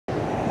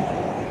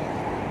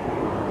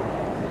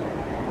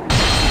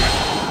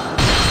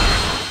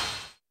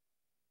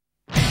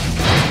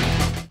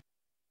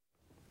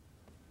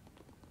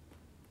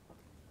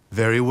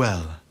Very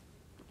well.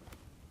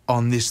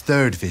 On this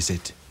third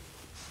visit,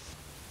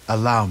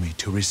 allow me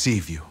to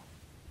receive you.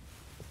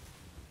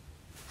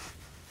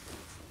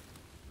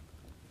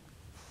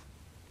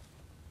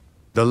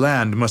 The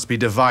land must be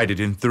divided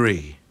in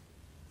 3.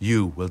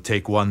 You will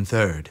take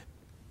 1/3.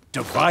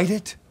 Divide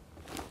it?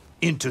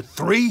 Into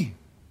 3?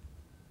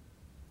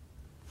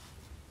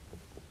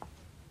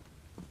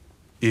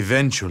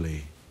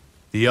 Eventually,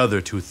 the other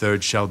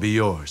 2/3 shall be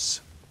yours.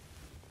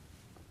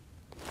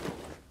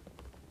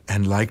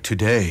 And like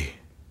today,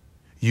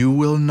 you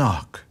will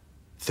knock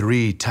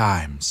 3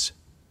 times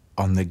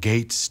on the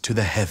gates to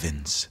the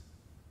heavens.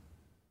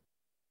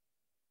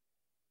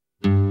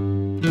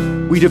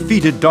 We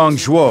defeated Dong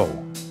Zhuo,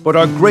 but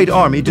our great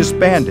army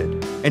disbanded,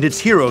 and its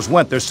heroes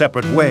went their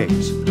separate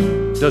ways.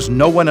 Does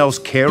no one else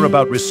care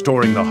about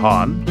restoring the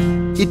Han?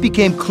 It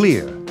became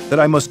clear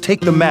that I must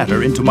take the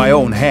matter into my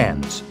own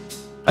hands.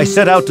 I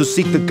set out to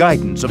seek the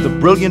guidance of the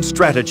brilliant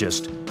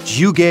strategist,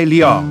 Zhuge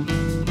Liang.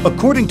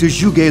 According to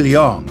Zhuge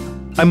Liang,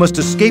 I must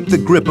escape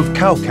the grip of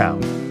Cao Cao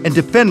and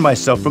defend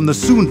myself from the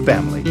Sun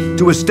family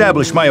to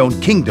establish my own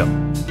kingdom.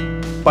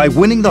 By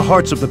winning the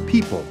hearts of the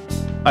people,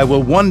 I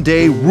will one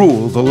day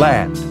rule the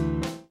land.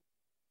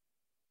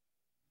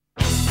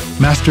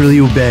 Master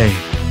Liu Bei,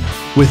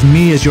 with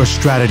me as your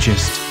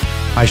strategist,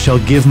 I shall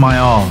give my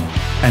all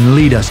and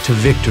lead us to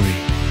victory.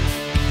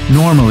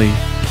 Normally,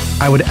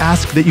 I would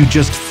ask that you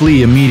just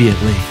flee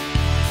immediately.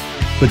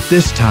 But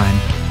this time,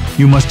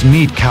 you must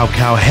meet Cao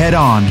Cao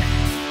head-on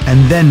and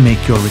then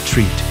make your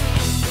retreat.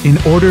 In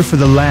order for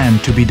the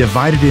land to be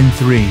divided in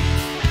 3,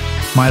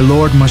 my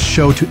lord must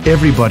show to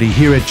everybody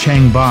here at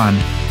Chang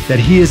that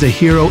he is a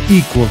hero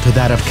equal to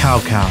that of Cao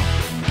Cao.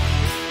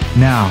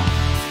 Now,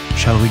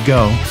 shall we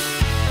go?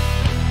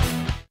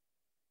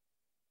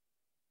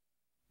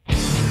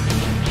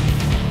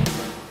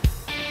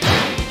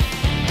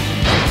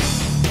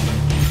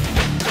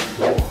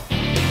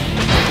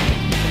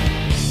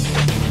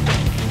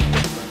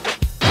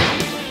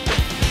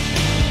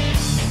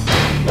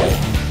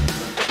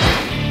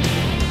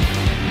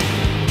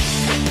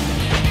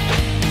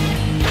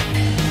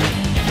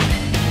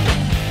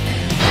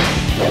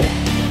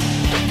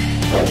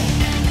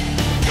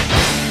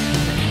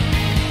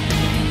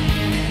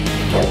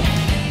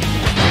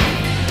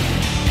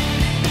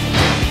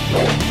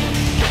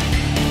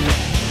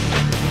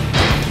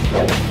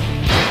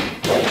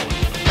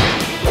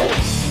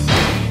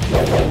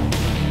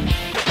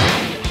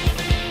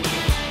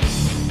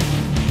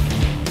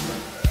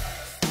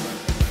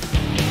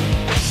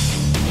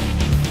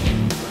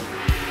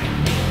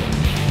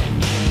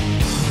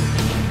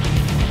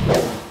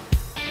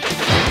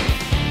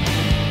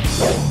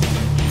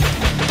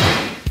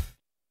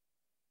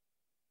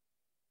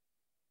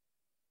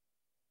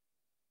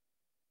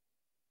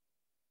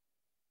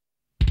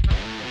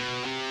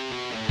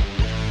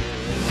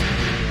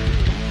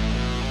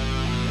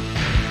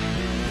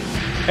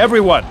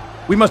 Everyone,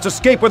 we must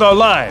escape with our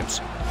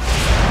lives.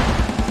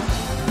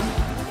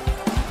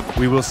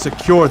 We will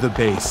secure the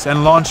base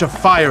and launch a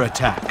fire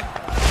attack.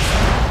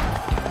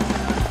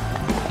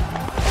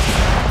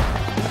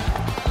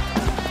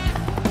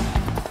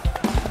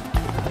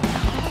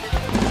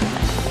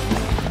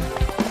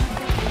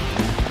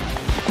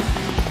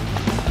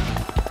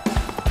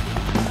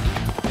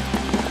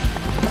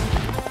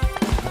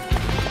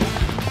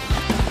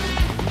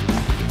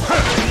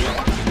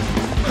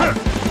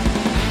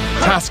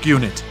 Task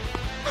unit,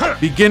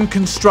 begin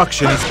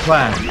construction as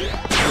planned.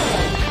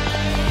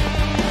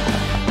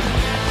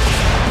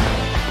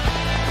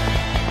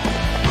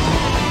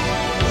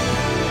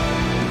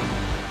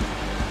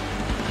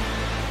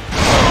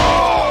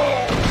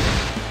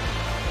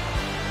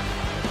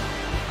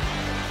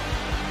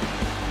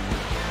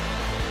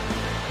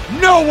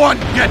 No one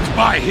gets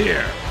by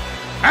here!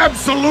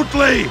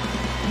 Absolutely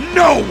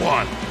no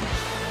one!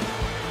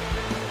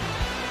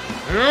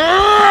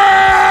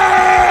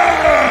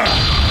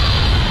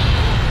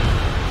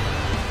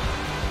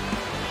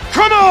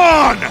 Come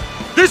on!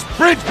 This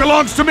bridge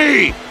belongs to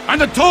me, and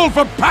the toll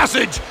for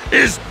passage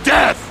is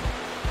death!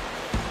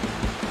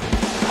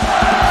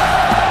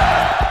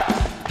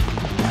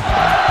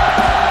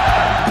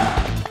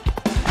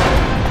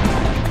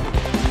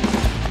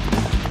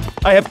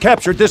 I have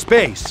captured this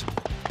base.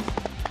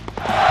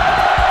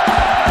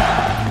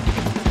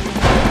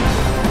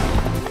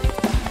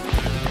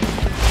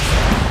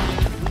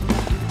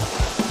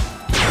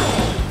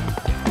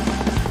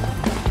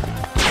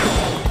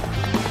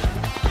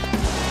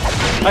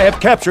 I have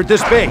captured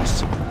this base.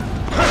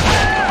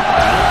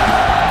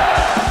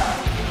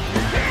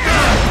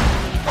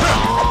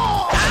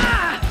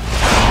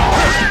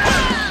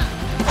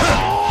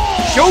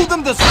 Show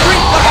them the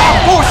strength of our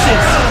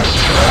forces!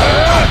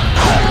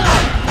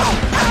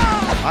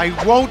 I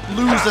won't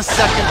lose a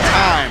second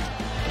time.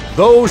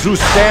 Those who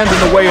stand in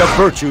the way of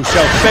virtue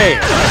shall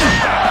fail.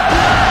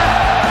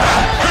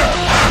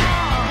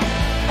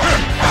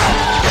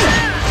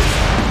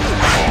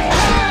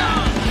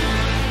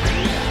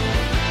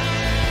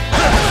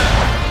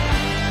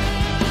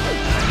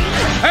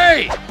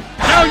 Hey!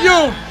 Now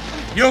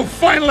you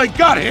finally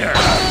got here!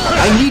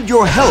 I need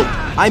your help.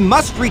 I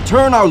must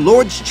return our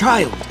Lord's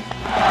child.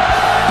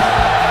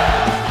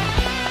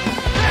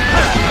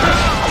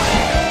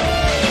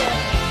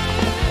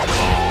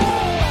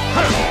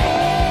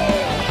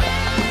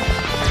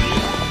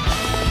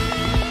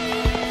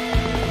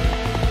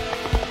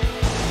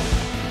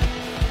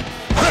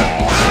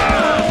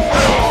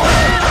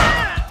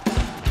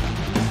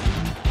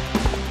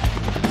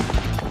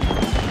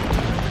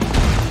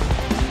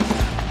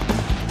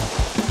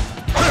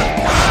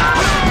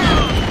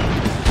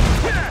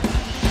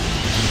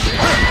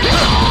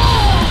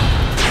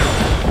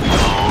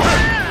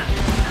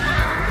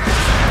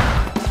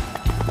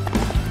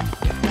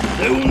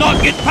 They will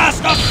not get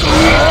past us!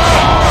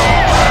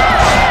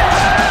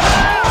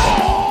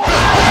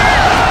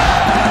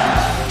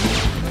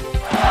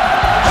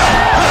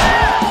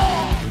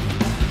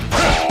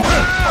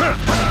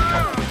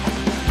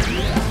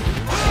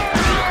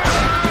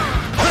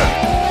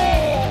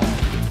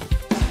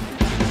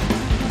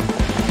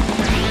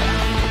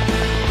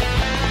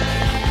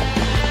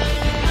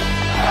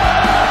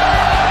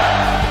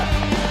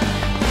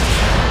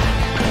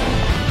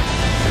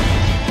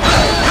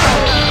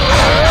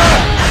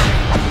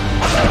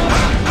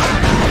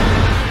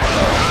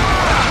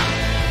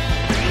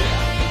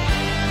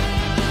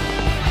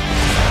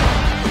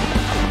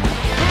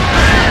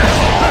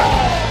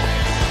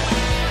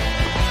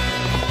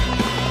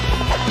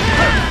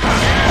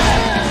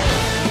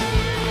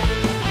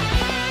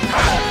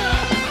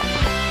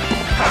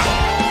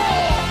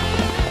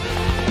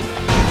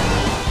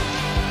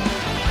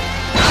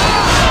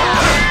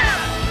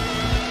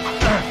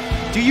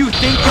 Do you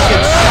think you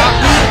can stop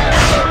me?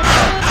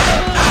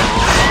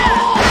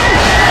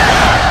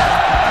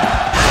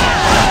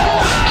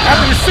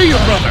 Happy to see you,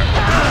 brother!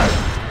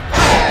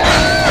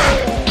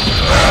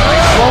 I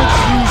won't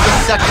lose a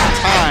second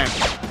time.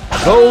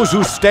 Those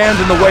who stand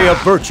in the way of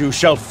virtue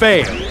shall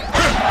fail.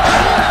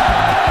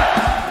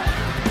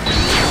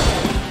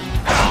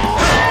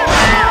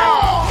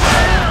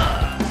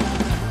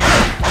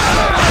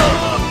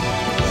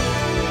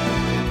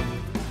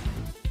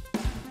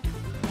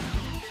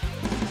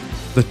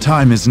 The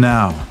time is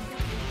now.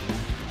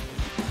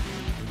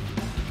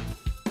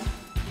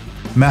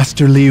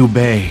 Master Liu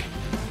Bei,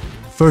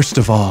 first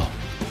of all,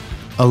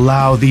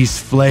 allow these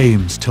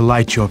flames to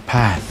light your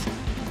path.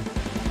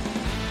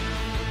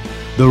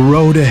 The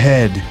road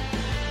ahead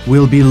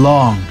will be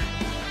long,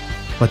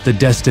 but the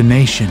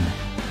destination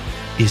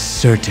is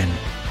certain.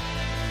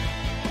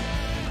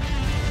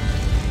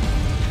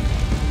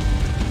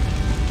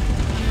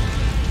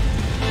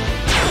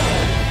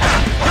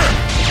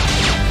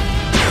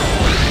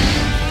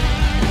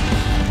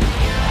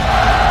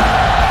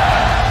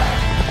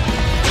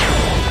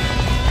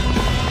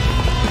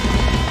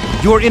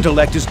 Your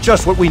intellect is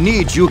just what we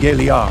need, Zhuge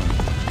Liang.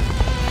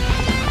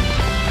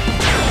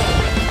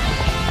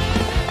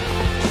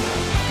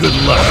 Good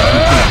luck if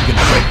you think you can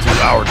break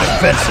through our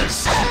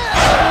defenses.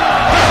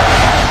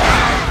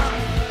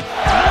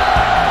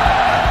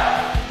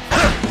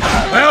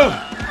 Well,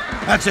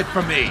 that's it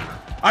for me.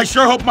 I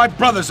sure hope my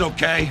brother's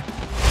okay.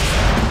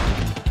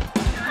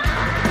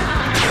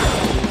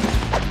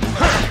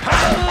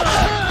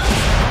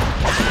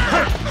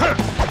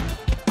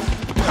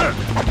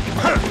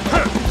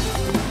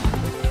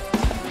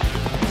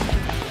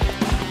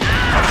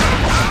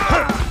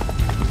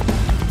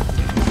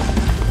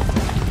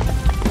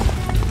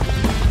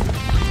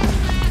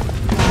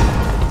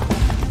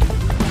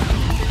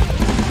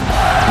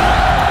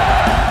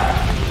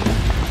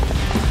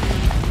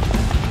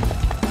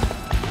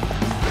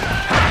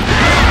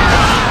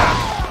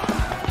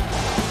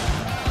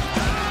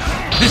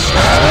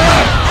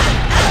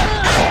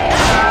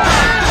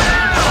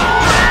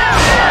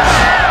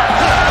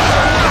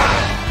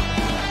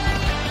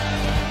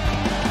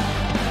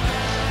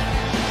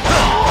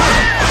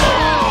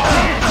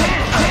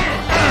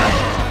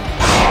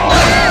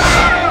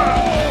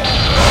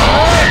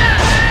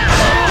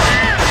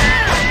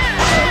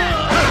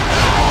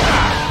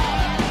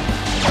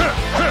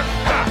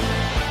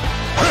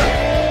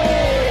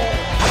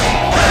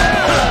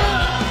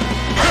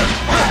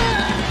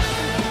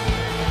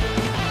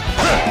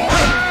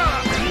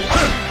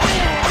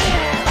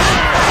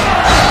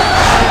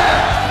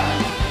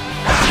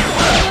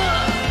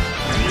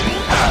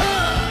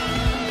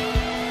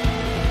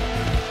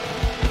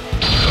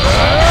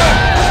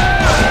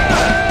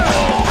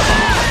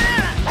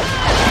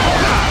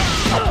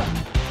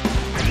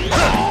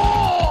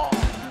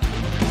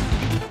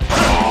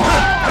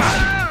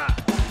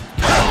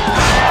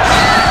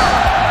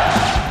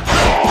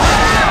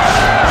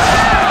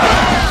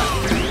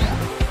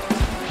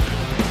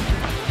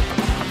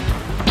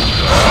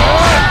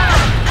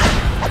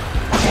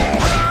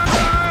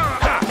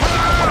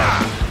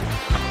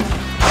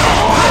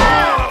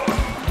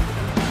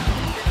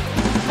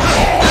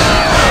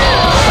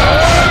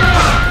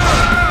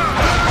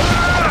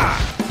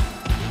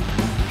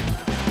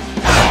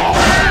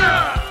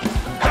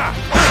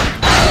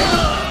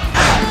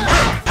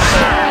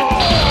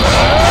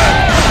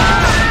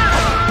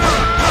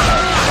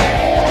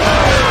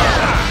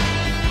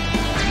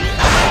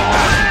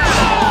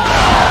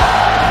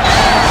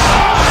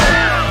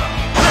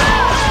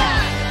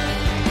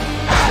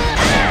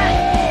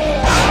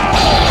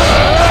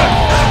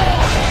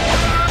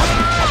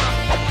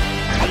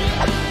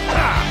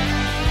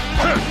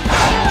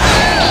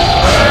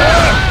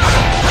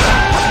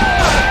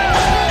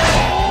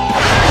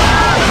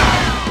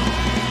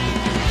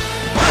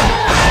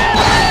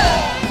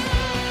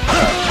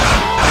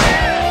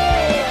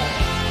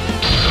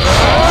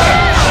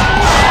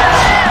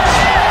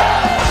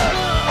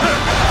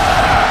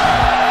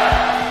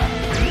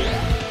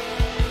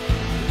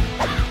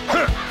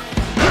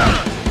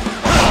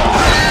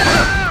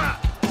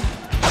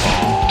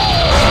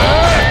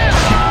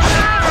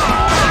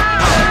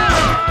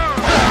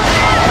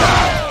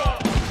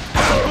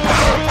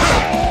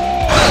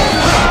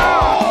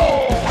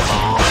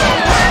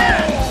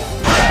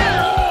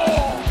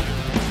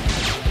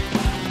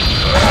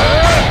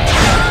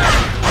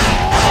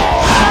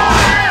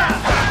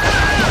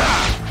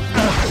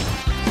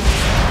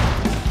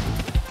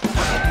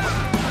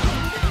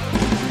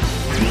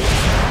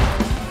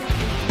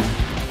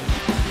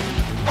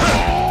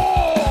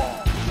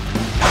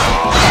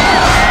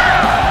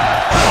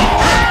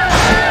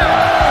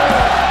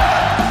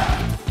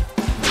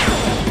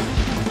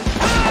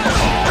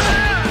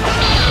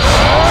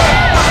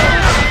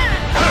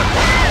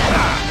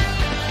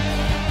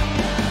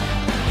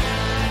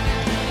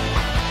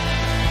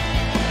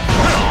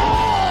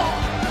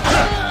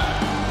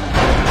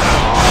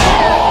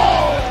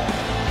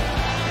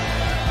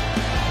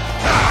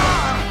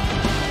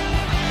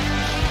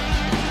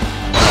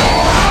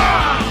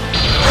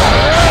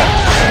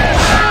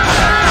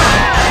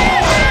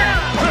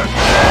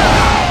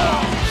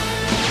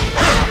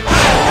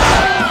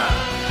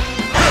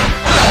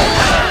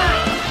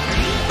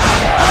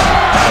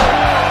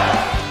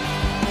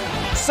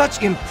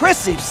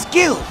 impressive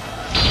skill! The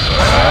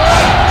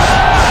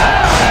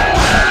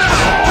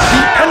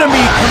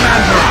enemy,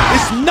 Commander,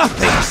 is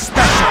nothing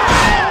special!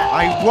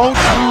 I won't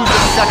lose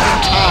a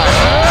second time!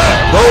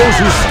 Those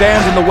who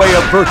stand in the way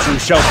of virtue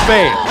shall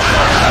fail.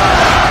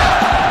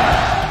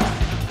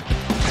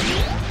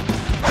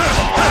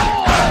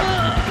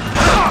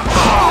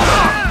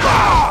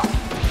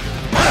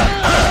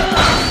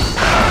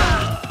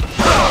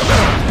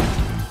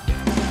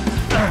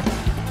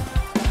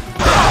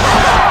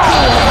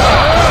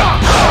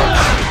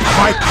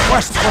 My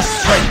quest for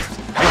strength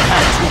will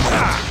have to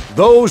wait.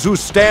 Those who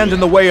stand in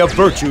the way of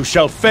virtue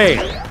shall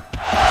fail.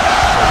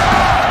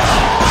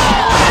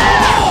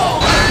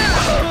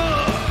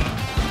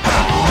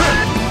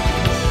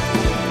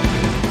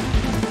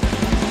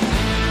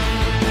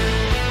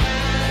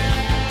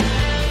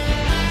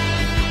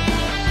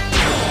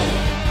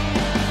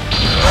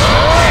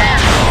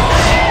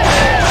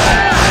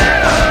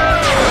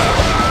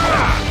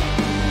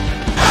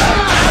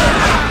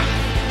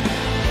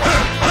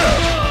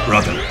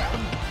 Brother,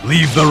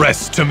 leave the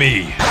rest to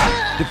me.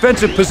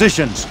 Defensive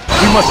positions.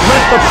 We must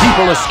let the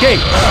people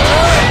escape.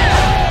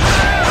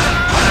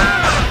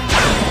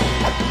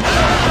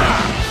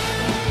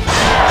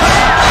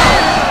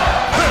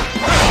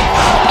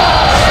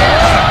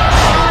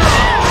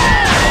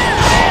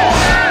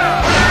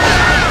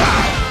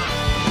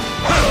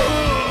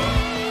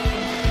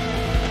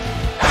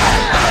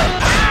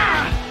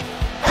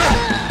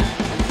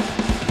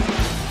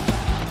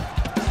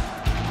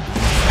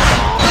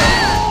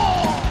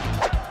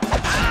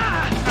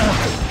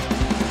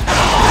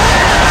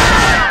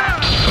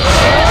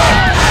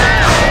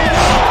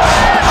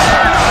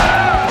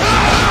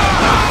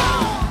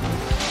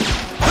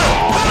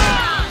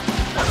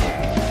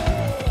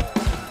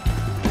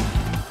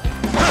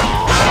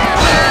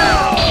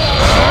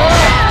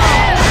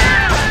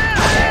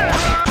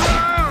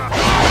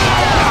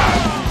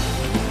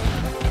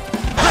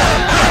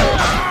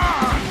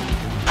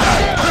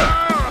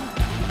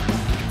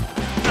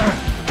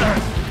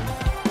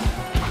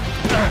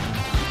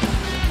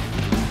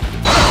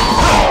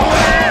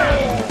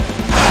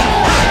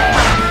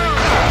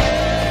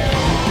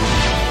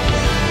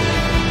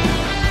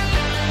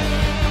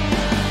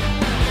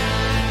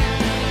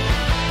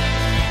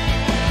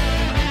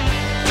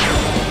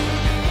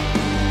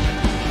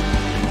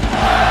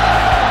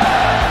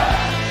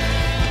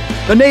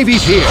 The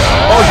Navy's here.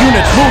 All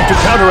units move to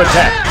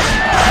counterattack.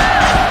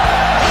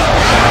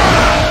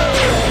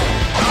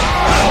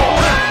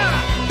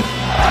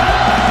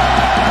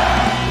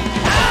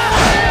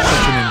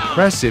 Such an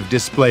impressive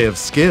display of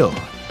skill.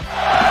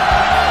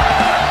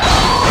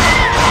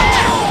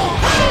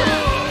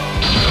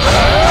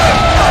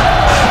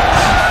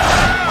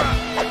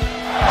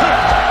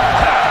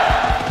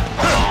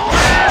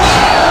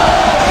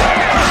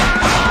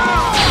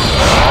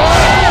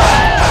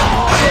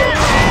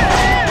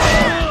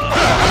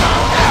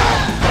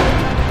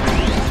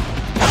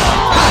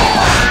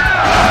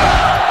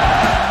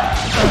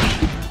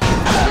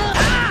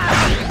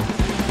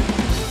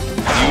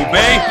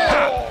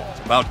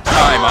 About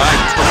time I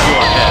took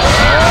your head.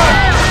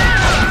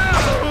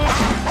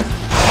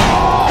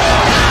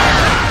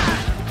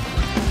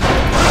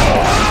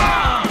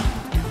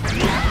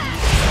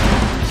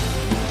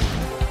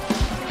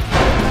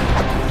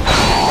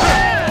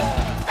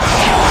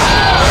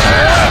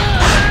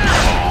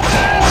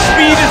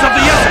 Speed is of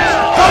the essence.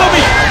 Follow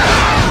me.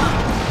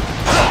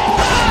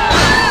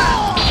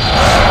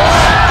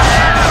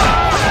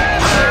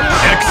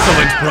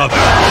 Excellent,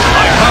 brother.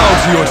 I bow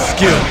to your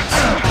skills.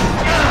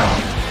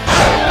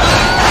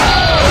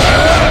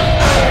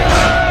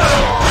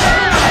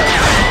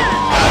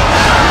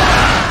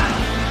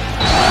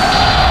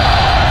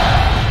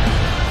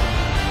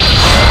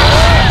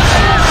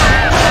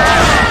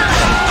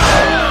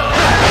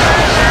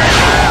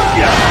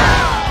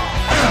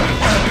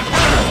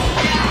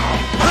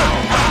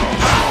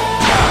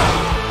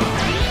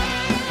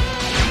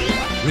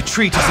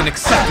 Retreat is an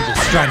acceptable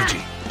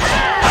strategy.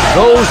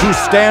 Those who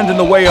stand in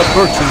the way of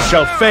virtue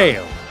shall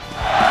fail.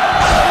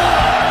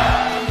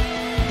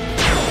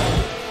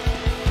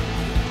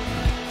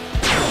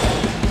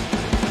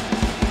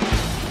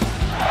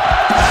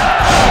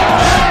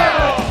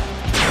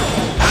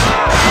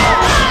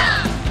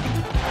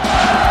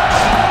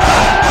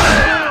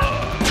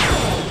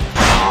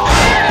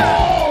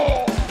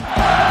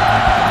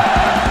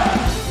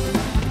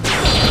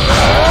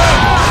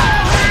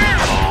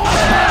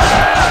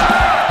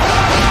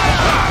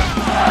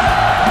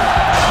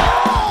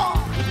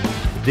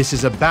 This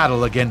is a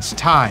battle against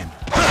time.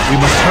 We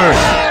must hurry.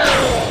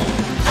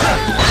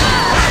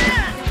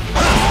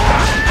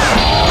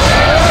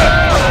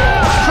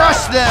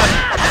 Crush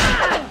them!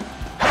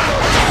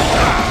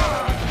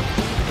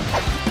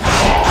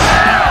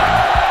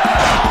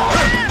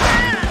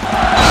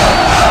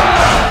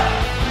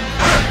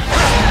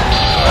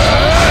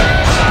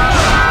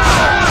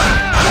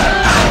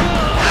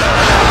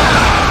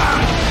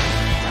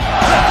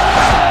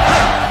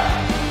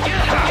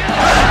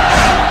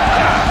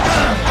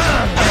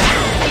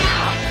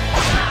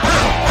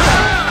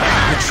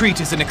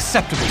 defeat is an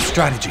acceptable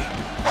strategy.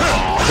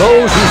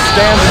 Those who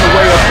stand in the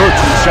way of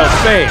virtue shall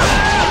fail.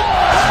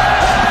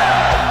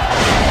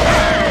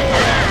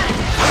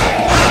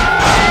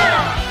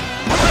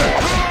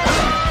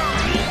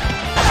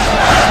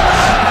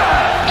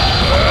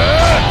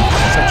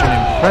 Such an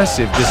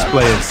impressive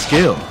display of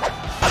skill.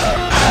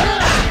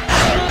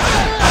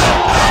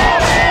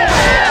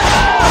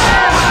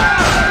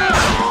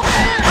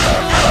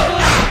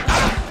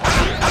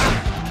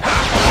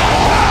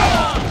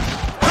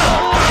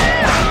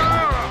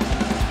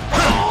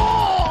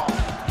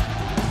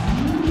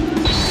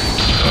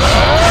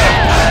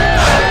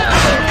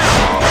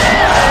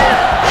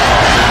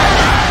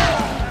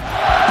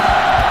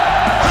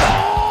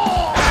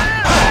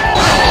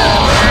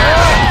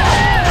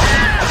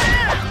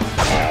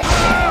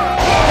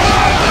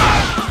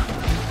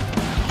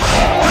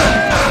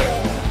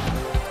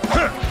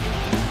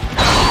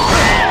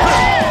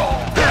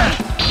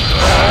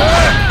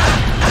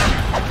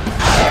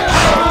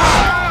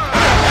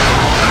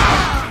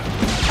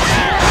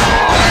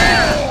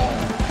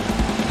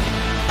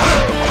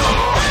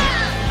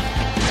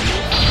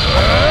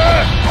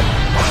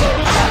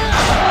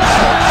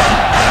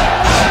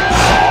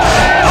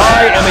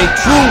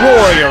 True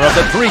warrior of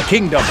the Three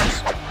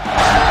Kingdoms.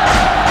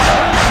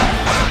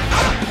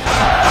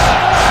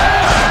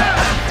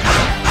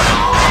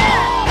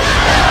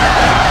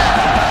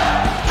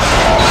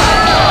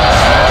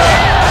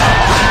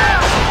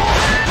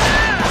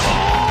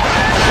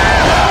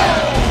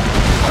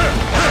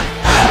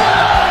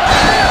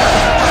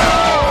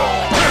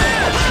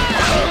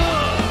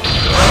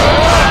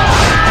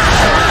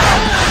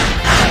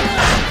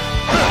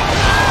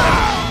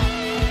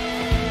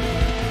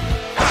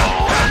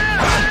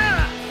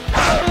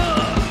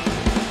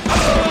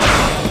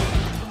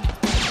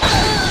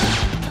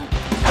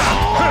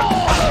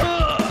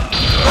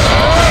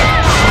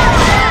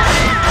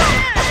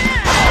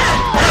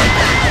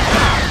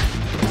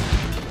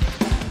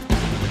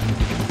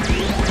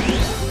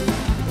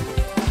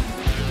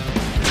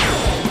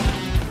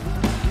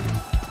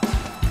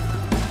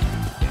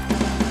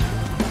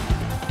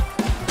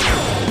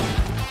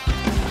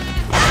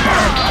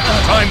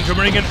 Time to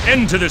bring an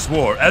end to this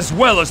war, as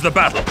well as the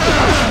battle.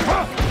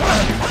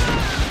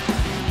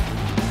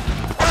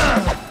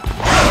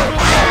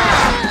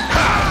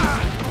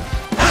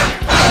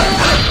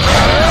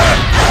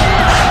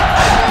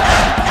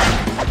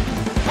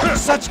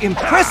 Such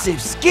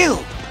impressive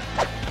skill!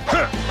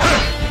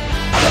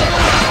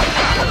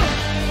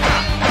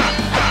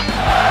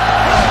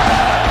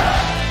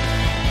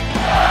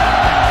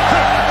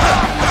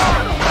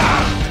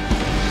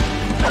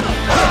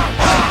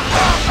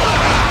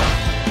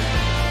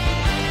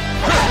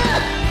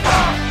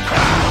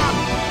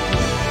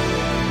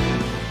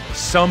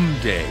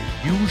 Someday,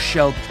 you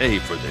shall pay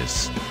for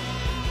this.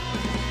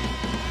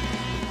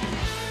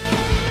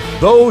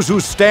 Those who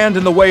stand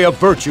in the way of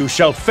virtue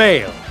shall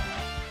fail.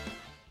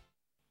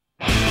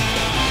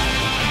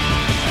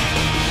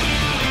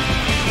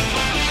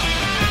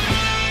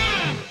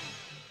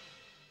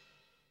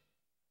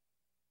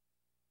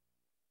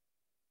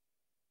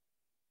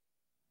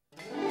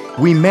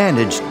 We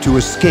managed to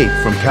escape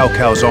from Cao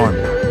Cao's army.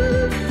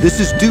 This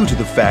is due to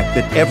the fact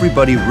that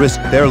everybody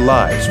risked their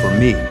lives for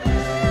me.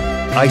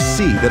 I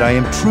see that I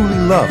am truly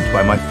loved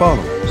by my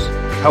followers.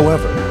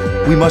 However,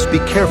 we must be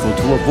careful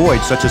to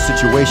avoid such a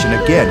situation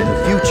again in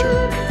the future.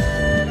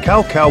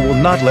 Cao Cao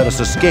will not let us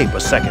escape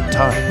a second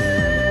time.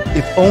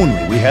 If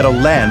only we had a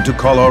land to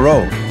call our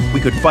own,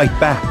 we could fight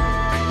back.